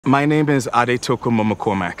My name is Adetoko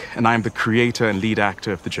Momokormack, and I'm the creator and lead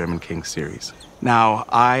actor of the German King series. Now,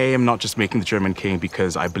 I am not just making the German King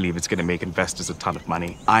because I believe it's going to make investors a ton of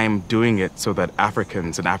money. I am doing it so that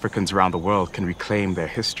Africans and Africans around the world can reclaim their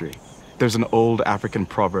history. There's an old African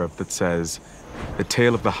proverb that says, "The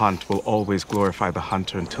tale of the hunt will always glorify the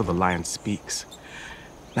hunter until the lion speaks."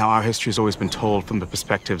 Now, our history has always been told from the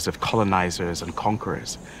perspectives of colonizers and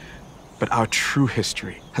conquerors. But our true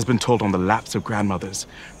history has been told on the laps of grandmothers,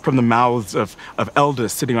 from the mouths of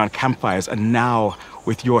elders sitting around campfires, and now,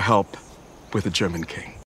 with your help, with the German King.